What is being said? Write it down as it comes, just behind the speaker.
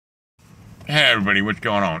Hey everybody, what's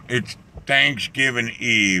going on? It's Thanksgiving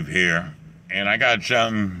Eve here, and I got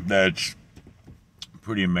something that's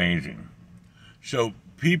pretty amazing. So,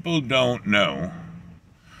 people don't know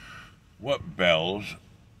what Bell's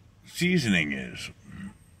seasoning is.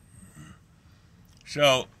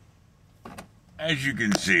 So, as you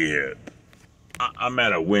can see here, I'm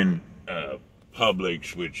at a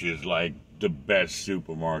Publix, which is like the best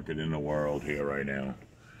supermarket in the world here right now.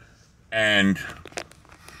 And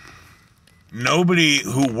nobody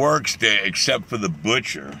who works there, except for the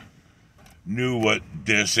butcher, knew what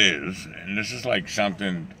this is. And this is like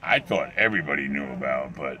something I thought everybody knew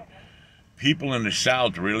about, but people in the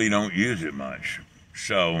South really don't use it much.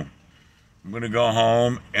 So I'm going to go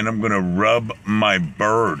home and I'm going to rub my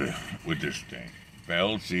bird with this thing.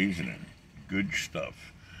 Bell seasoning. Good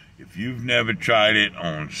stuff. If you've never tried it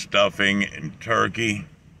on stuffing and turkey,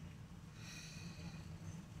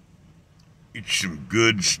 it's some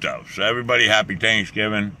good stuff. So everybody, happy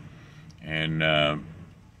Thanksgiving. And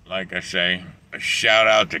like I say, a shout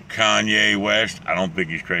out to Kanye West. I don't think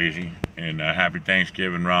he's crazy. And happy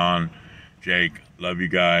Thanksgiving, Ron, Jake. Love you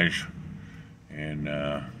guys. And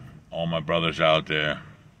all my brothers out there,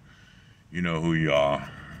 you know who you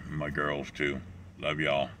are. My girls too. Love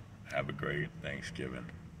y'all. Have a great Thanksgiving.